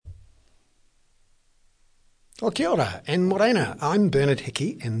Well, kia ora and morena. I'm Bernard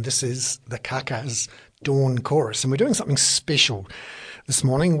Hickey and this is the Kaka's Dawn Chorus, and we're doing something special this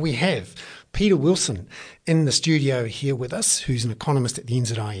morning. We have Peter Wilson in the studio here with us, who's an economist at the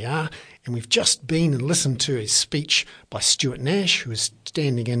NZIER, and we've just been and listened to a speech by Stuart Nash, who is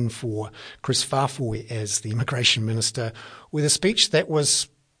standing in for Chris Farfoy as the Immigration Minister, with a speech that was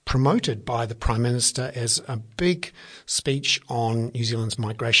promoted by the Prime Minister as a big speech on New Zealand's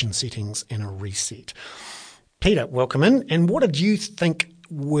migration settings and a reset. Peter, welcome in. And what did you think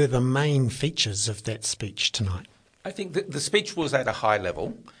were the main features of that speech tonight? I think the speech was at a high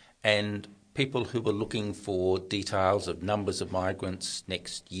level, and people who were looking for details of numbers of migrants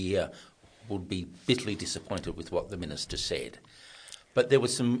next year would be bitterly disappointed with what the Minister said. But there were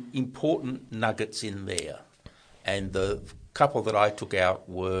some important nuggets in there, and the couple that I took out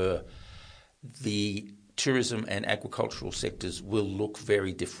were the tourism and agricultural sectors will look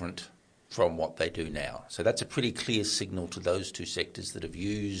very different from what they do now. So that's a pretty clear signal to those two sectors that have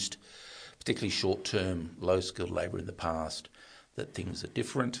used particularly short-term, low-skilled labour in the past, that things are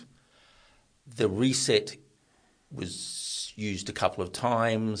different. The reset was used a couple of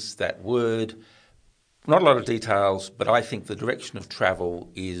times, that word. Not a lot of details, but I think the direction of travel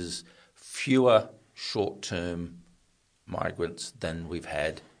is fewer short-term migrants than we've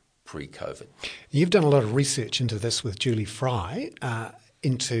had pre-COVID. You've done a lot of research into this with Julie Fry,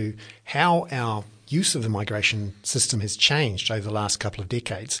 into how our use of the migration system has changed over the last couple of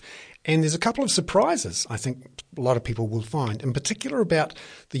decades. And there's a couple of surprises I think a lot of people will find, in particular about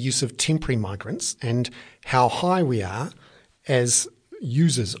the use of temporary migrants and how high we are as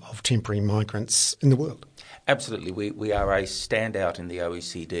users of temporary migrants in the world. Absolutely. We are a standout in the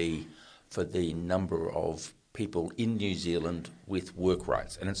OECD for the number of people in New Zealand with work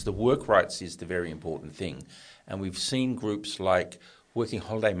rights. And it's the work rights is the very important thing. And we've seen groups like working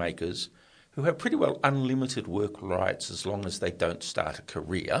holiday makers who have pretty well unlimited work rights as long as they don't start a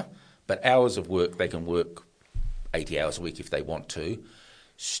career. But hours of work, they can work 80 hours a week if they want to.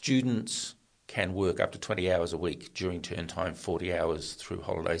 Students can work up to 20 hours a week during term time, 40 hours through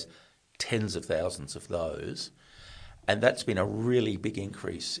holidays, tens of thousands of those. And that's been a really big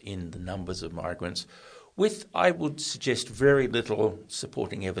increase in the numbers of migrants, with, I would suggest, very little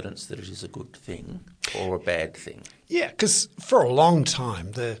supporting evidence that it is a good thing or a bad thing. Yeah, because for a long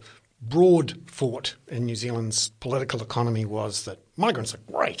time, the broad thought in New Zealand's political economy was that migrants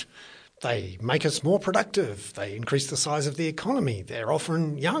are great. They make us more productive. They increase the size of the economy. They're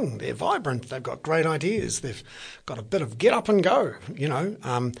often young. They're vibrant. They've got great ideas. They've got a bit of get up and go,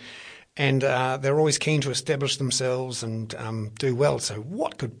 and they're always keen to establish themselves and do well. So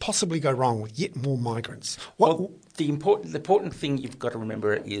what could possibly go wrong with yet more migrants? Well, the important thing you've got to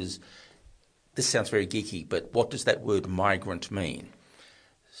remember is, this sounds very geeky, but what does that word migrant mean?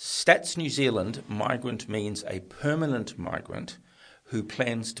 Stats New Zealand, migrant means a permanent migrant who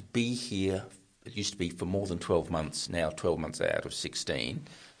plans to be here. It used to be for more than 12 months, now 12 months out of 16.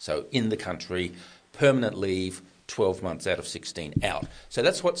 So in the country, permanent leave, 12 months out of 16 out. So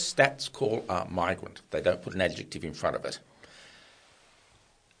that's what stats call a migrant. They don't put an adjective in front of it.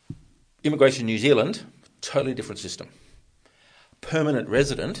 Immigration New Zealand, totally different system. Permanent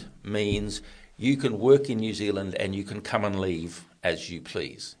resident means you can work in New Zealand and you can come and leave as you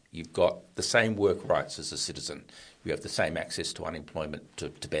please. You've got the same work rights as a citizen. You have the same access to unemployment, to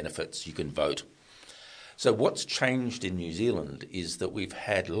benefits. You can vote. So what's changed in New Zealand is that we've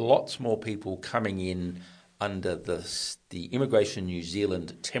had lots more people coming in under the Immigration New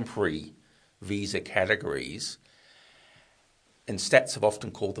Zealand temporary visa categories, and stats have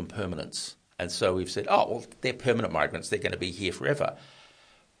often called them permanents. And so we've said, oh, well, they're permanent migrants. They're going to be here forever.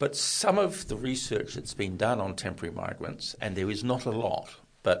 But some of the research that's been done on temporary migrants, and there is not a lot,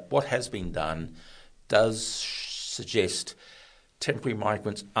 but what has been done does suggest temporary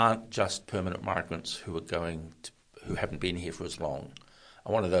migrants aren't just permanent migrants who haven't been here for as long.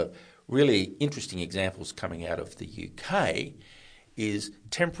 And one of the really interesting examples coming out of the UK is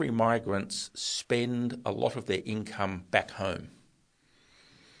temporary migrants spend a lot of their income back home.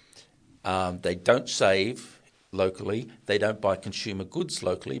 They don't save locally. They don't buy consumer goods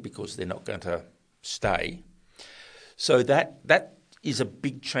locally because they're not going to stay. So that is a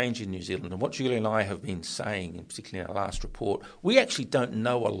big change in New Zealand. And what Julie and I have been saying, and particularly in our last report, we actually don't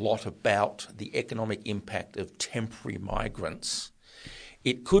know a lot about the economic impact of temporary migrants.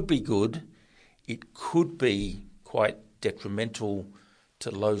 It could be good. It could be quite detrimental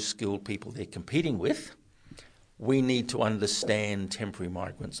to low-skilled people they're competing with. We need to understand temporary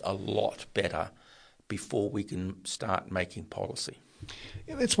migrants a lot better before we can start making policy.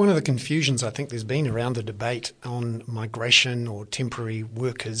 Yeah, that's one of the confusions I think there's been around the debate on migration or temporary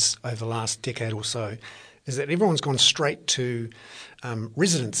workers over the last decade or so, is that everyone's gone straight to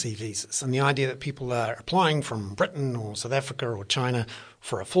residency visas, and the idea that people are applying from Britain or South Africa or China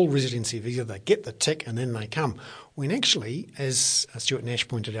for a full residency visa, they get the tick and then they come. When actually, as Stuart Nash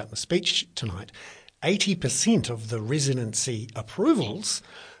pointed out in the speech tonight, 80% of the residency approvals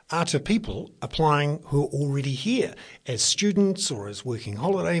are to people applying who are already here as students or as working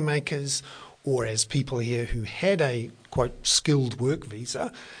holiday makers or as people here who had a, quote, skilled work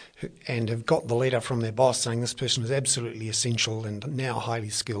visa and have got the letter from their boss saying this person is absolutely essential and now highly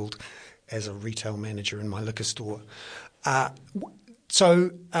skilled as a retail manager in my liquor store.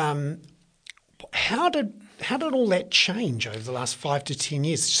 So how did all that change over the last 5 to 10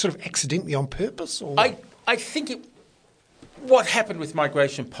 years? Sort of accidentally on purpose? Or I think what happened with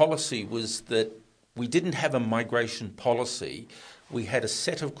migration policy was that we didn't have a migration policy. We had a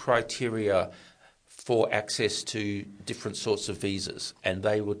set of criteria for access to different sorts of visas, and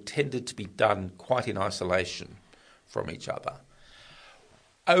they were tended to be done quite in isolation from each other,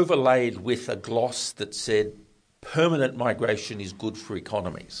 overlaid with a gloss that said permanent migration is good for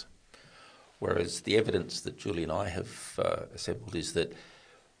economies, whereas the evidence that Julie and I have assembled is that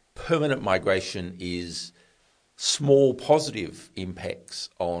permanent migration is small positive impacts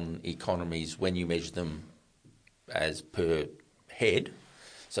on economies when you measure them as per head.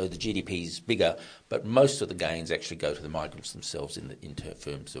 So the GDP is bigger, but most of the gains actually go to the migrants themselves in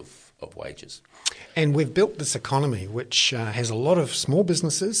terms of wages. And we've built this economy which has a lot of small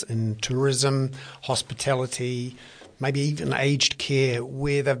businesses in tourism, hospitality, maybe even aged care,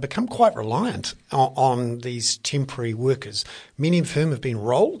 where they've become quite reliant on these temporary workers. Many of whom have been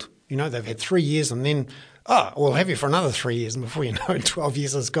rolled. You know, they've had 3 years and then we'll have you for another 3 years, and before you know it, 12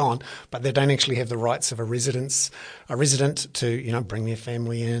 years is gone. But they don't actually have the rights of a resident to, you know, bring their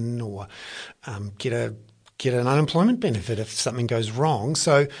family in or get an unemployment benefit if something goes wrong.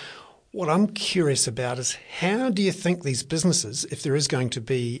 So what I'm curious about is how do you think these businesses, if there is going to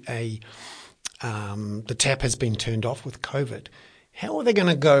be the tap has been turned off with COVID, how are they going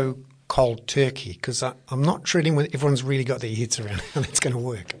to go cold turkey? Because I'm not treating when everyone's really got their heads around how that's going to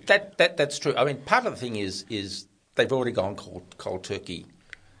work. That's true. I mean, part of the thing is they've already gone cold turkey.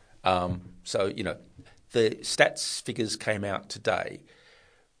 So, you know, the stats figures came out today.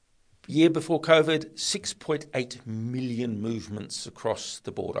 Year before COVID, 6.8 million movements across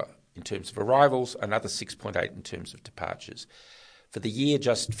the border in terms of arrivals, another 6.8 in terms of departures. For the year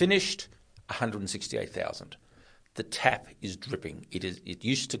just finished, 168,000. The tap is dripping. It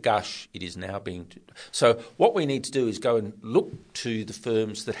used to gush. It is now being. So what we need to do is go and look to the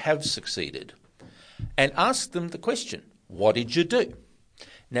firms that have succeeded, and ask them the question: what did you do?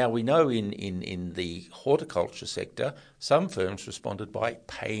 Now we know in the horticulture sector, some firms responded by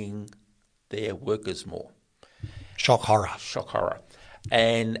paying their workers more. Shock horror.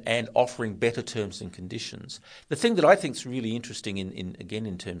 And offering better terms and conditions. The thing that I think is really interesting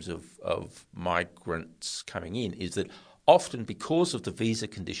in terms of migrants coming in is that often because of the visa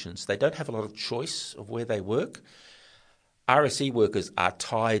conditions, they don't have a lot of choice of where they work. RSE workers are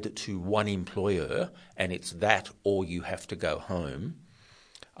tied to one employer, and it's that or you have to go home.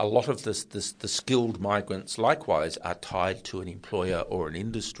 A lot of the skilled migrants likewise are tied to an employer or an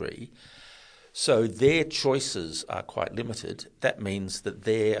industry. So their choices are quite limited. That means that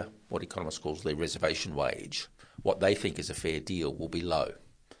their, what economists call their reservation wage, what they think is a fair deal, will be low.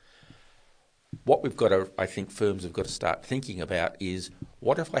 What we've got to, I think firms have got to start thinking about is,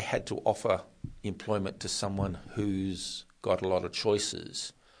 what if I had to offer employment to someone who's got a lot of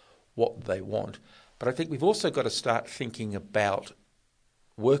choices, what they want? But I think we've also got to start thinking about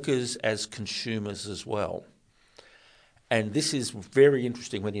workers as consumers as well. And this is very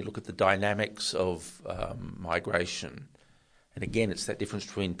interesting when you look at the dynamics of migration. And again, it's that difference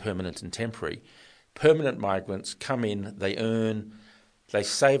between permanent and temporary. Permanent migrants come in, they earn, they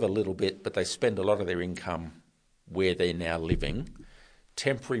save a little bit, but they spend a lot of their income where they're now living.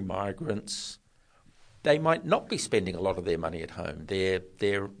 Temporary migrants, they might not be spending a lot of their money at home.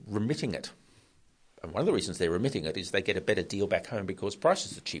 They're remitting it. And one of the reasons they're remitting it is they get a better deal back home because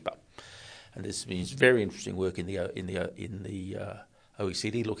prices are cheaper. And this means very interesting work in the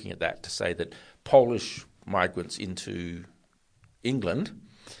OECD looking at that, to say that Polish migrants into England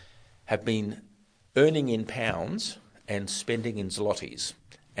have been earning in pounds and spending in zlotys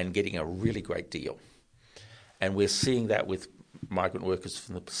and getting a really great deal. And we're seeing that with migrant workers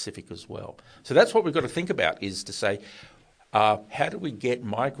from the Pacific as well. So that's what we've got to think about, is to say, how do we get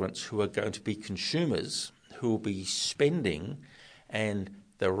migrants who are going to be consumers, who will be spending, and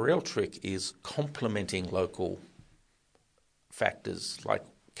the real trick is complementing local factors like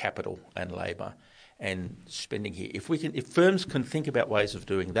capital and labour and spending here. If firms can think about ways of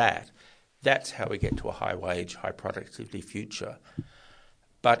doing that, That's how we get to a high wage, high productivity future.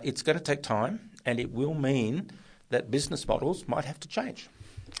 But it's going to take time, and it will mean that business models might have to change.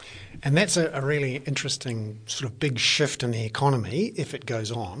 And that's a really interesting sort of big shift in the economy if it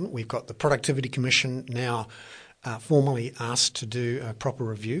goes on. We've got the Productivity Commission now formally asked to do a proper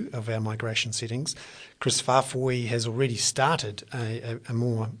review of our migration settings. Chris Farfoy has already started a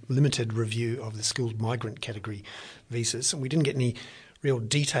more limited review of the skilled migrant category visas. And we didn't get any real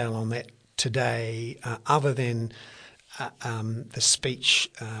detail on that today other than the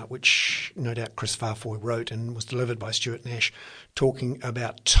speech which no doubt Chris Farfoy wrote and was delivered by Stuart Nash, talking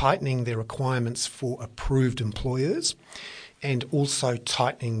about tightening the requirements for approved employers and also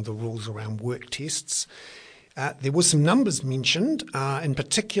tightening the rules around work tests. There was some numbers mentioned, in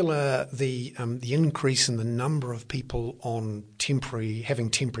particular the increase in the number of people on having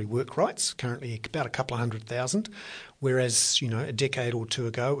temporary work rights, currently about a couple of 100,000, whereas a decade or two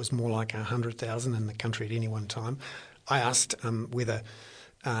ago it was more like 100,000 in the country at any one time. I asked whether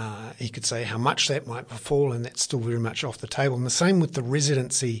he could say how much that might fall, and that's still very much off the table. And the same with the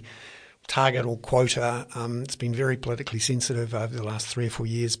residency target or quota. It's been very politically sensitive over the last 3 or 4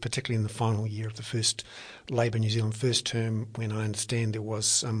 years, particularly in the final year of the first Labour New Zealand first term, when I understand there was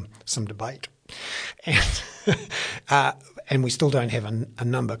some debate. And we still don't have a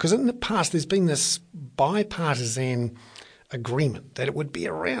number. Because in the past there's been this bipartisan agreement that it would be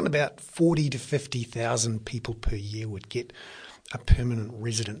around about 40 to 50,000 people per year would get a permanent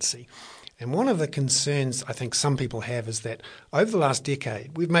residency. And one of the concerns I think some people have is that over the last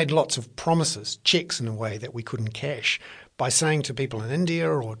decade, we've made lots of promises, checks in a way that we couldn't cash, by saying to people in India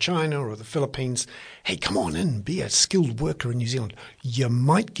or China or the Philippines, hey, come on in, be a skilled worker in New Zealand. You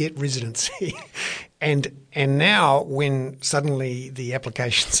might get residency. And now when suddenly the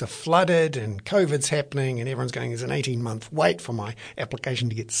applications are flooded and COVID's happening and everyone's going, there's an 18-month wait for my application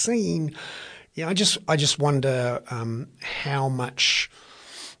to get seen, I just wonder how much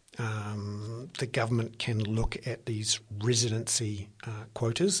the government can look at these residency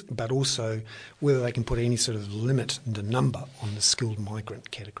quotas, but also whether they can put any sort of limit and a number on the skilled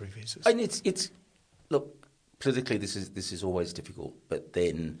migrant category visas. And look, politically this is always difficult, but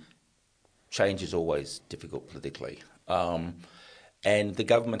then change is always difficult politically. And the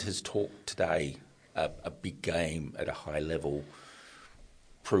government has talked today a big game at a high level,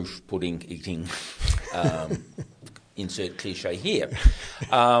 proof, pudding, eating, insert cliche here.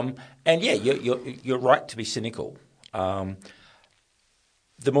 And yeah, you're right to be cynical. The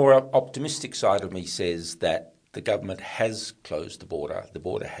more optimistic side of me says that the government has closed the border. The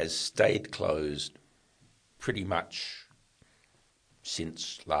border has stayed closed pretty much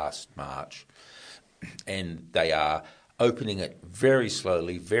since last March. And they are opening it very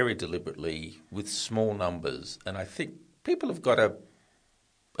slowly, very deliberately, with small numbers. And I think people have got to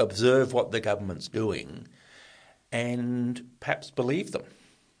observe what the government's doing and perhaps believe them,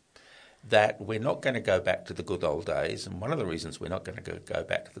 that we're not going to go back to the good old days. And one of the reasons we're not going to go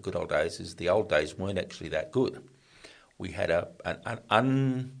back to the good old days is the old days weren't actually that good. We had an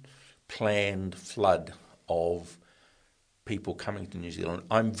unplanned flood of people coming to New Zealand.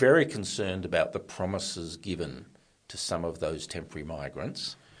 I'm very concerned about the promises given to some of those temporary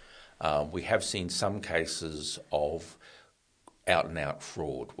migrants. We have seen some cases of out-and-out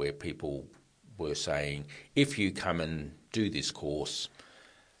fraud where people were saying, if you come and do this course,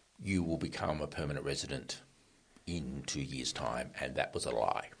 you will become a permanent resident in 2 years' time, and that was a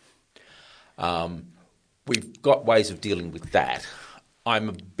lie. We've got ways of dealing with that. I'm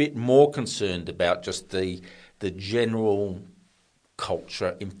a bit more concerned about just the general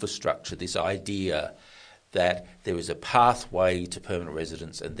culture, infrastructure, this idea that there is a pathway to permanent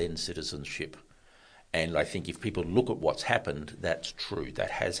residence and then citizenship. And I think if people look at what's happened, that's true. That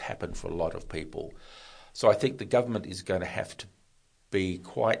has happened for a lot of people. So I think the government is going to have to be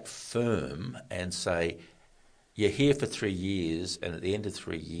quite firm and say, you're here for 3 years, and at the end of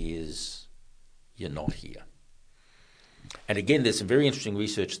 3 years, you're not here. And again, there's some very interesting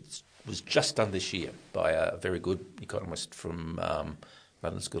research that was just done this year by a very good economist from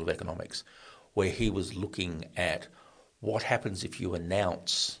London School of Economics, where he was looking at what happens if you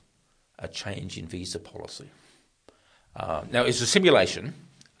announce a change in visa policy. Now, it's a simulation,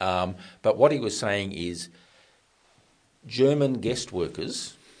 but what he was saying is German guest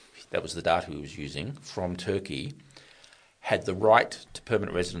workers, that was the data he was using, from Turkey, had the right to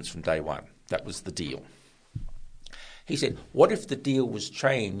permanent residence from day one. That was the deal. He said, what if the deal was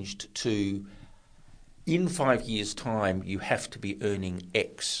changed to, in 5 years' time, you have to be earning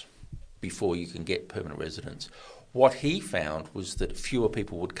X before you can get permanent residence? What he found was that fewer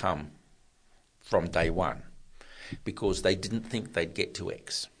people would come from day one because they didn't think they'd get to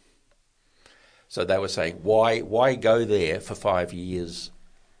X. So they were saying, why go there for 5 years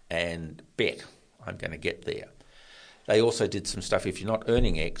and bet I'm going to get there? They also did some stuff, if you're not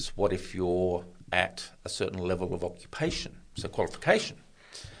earning X, what if you're at a certain level of occupation, so qualification?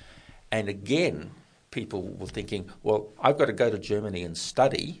 And again, people were thinking, well, I've got to go to Germany and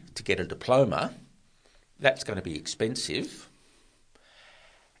study to get a diploma. That's going to be expensive,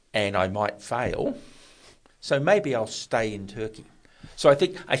 and I might fail. So maybe I'll stay in Turkey. So I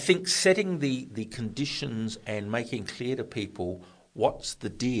think setting the conditions and making clear to people what's the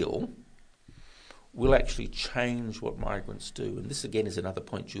deal will actually change what migrants do. And this, again, is another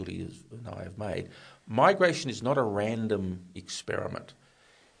point Julie and I have made. Migration is not a random experiment.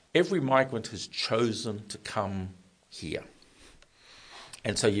 Every migrant has chosen to come here.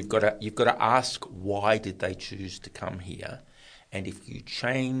 And so you've got to ask, why did they choose to come here? And if you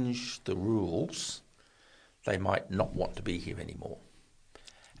change the rules, they might not want to be here anymore.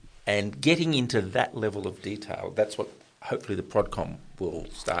 And getting into that level of detail, that's what hopefully the Prodcom will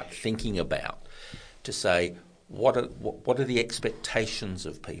start thinking about, to say what are the expectations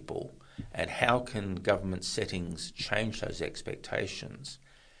of people and how can government settings change those expectations.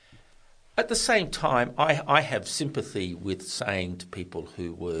 At the same time, I have sympathy with saying to people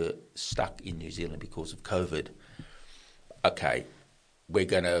who were stuck in New Zealand because of COVID, okay, we're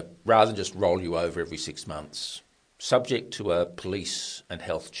going to, rather than just roll you over every 6 months, subject to a police and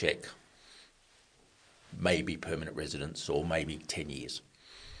health check, maybe permanent residence or maybe 10 years.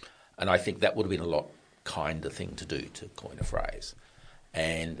 And I think that would have been a lot kinder thing to do, to coin a phrase.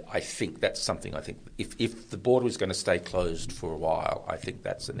 And I think that's something, if the border was going to stay closed for a while, I think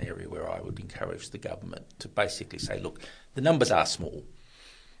that's an area where I would encourage the government to basically say, look, the numbers are small.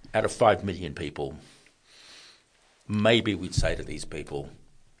 Out of 5 million people, maybe we'd say to these people,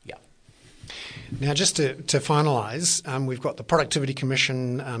 yeah. Now, just to finalise, we've got the Productivity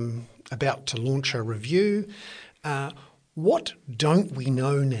Commission about to launch a review. What don't we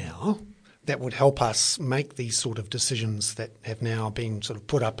know now that would help us make these sort of decisions that have now been sort of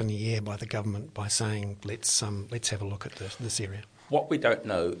put up in the air by the government by saying, let's have a look at this area? What we don't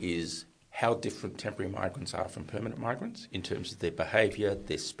know is how different temporary migrants are from permanent migrants in terms of their behaviour,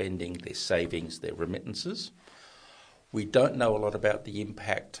 their spending, their savings, their remittances. We don't know a lot about the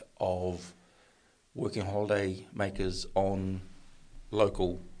impact of working holiday makers on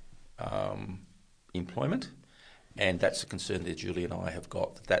local employment. And that's a concern that Julie and I have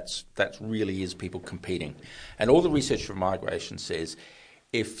got. That really is people competing. And all the research from migration says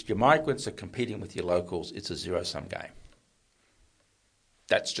if your migrants are competing with your locals, it's a zero-sum game.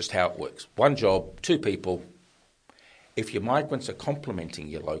 That's just how it works. One job, 2 people. If your migrants are complementing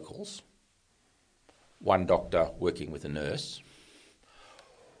your locals, 1 doctor working with a nurse,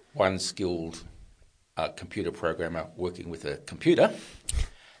 1 skilled computer programmer working with a computer,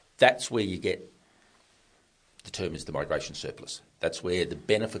 that's where you get, the term is the migration surplus. That's where the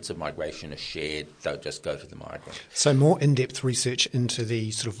benefits of migration are shared, don't just go to the migrant. So more in-depth research into the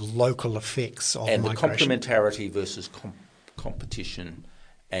sort of local effects of and migration. And the complementarity versus competition.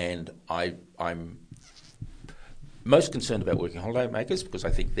 And I'm most concerned about working holiday makers because I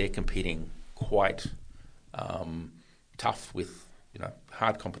think they're competing quite tough with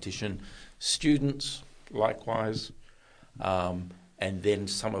hard competition. Students, likewise, and then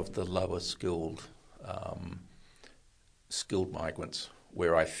some of the lower skilled migrants,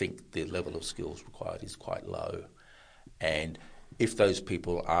 where I think the level of skills required is quite low. And if those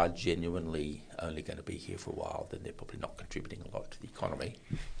people are genuinely only going to be here for a while, then they're probably not contributing a lot to the economy.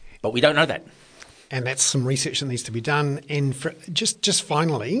 But we don't know that. And that's some research that needs to be done. And just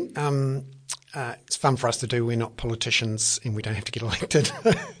finally, it's fun for us to do. We're not politicians and we don't have to get elected.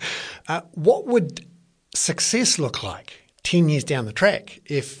 What would success look like 10 years down the track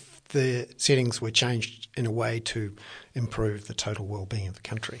if the settings were changed in a way to improve the total well-being of the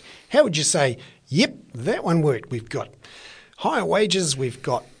country? How would you say, yep, that one worked? We've got higher wages, we've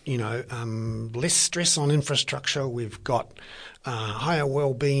got less stress on infrastructure, we've got higher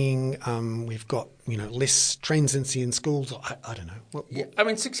well-being, we've got less transiency in schools. I don't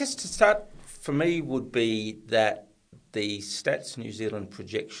know. Success to start for me would be that the Stats New Zealand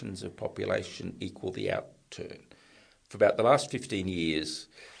projections of population equal the outturn. For about the last 15 years,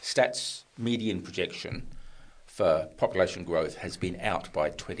 Stats median projection for population growth has been out by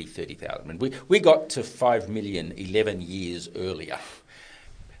 20, 30,000. We got to 5 million 11 years earlier.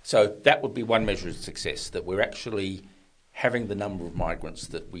 So that would be one measure of success, that we're actually having the number of migrants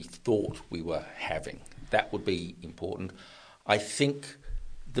that we thought we were having. That would be important. I think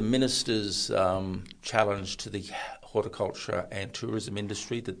the Minister's challenge to the horticulture and tourism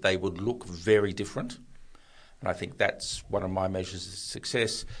industry, that they would look very different. And I think that's one of my measures of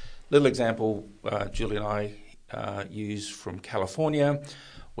success. Little example Julie and I use from California.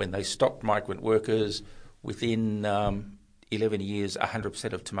 When they stopped migrant workers, within 11 years,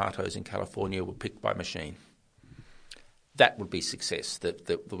 100% of tomatoes in California were picked by machine. That would be success,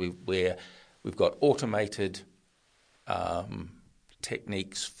 where we've got automated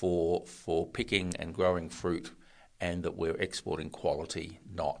techniques for picking and growing fruit, and that we're exporting quality,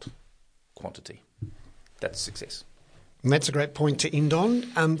 not quantity. That's success. And that's a great point to end on.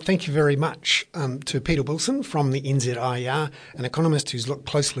 Thank you very much to Peter Wilson from the NZIER, an economist who's looked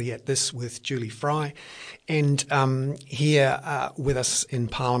closely at this with Julie Fry, and here with us in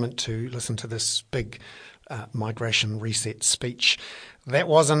Parliament to listen to this big migration reset speech. That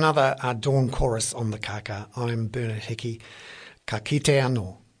was another Dawn Chorus on the Kaka. I'm Bernard Hickey. Ka kite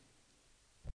anō.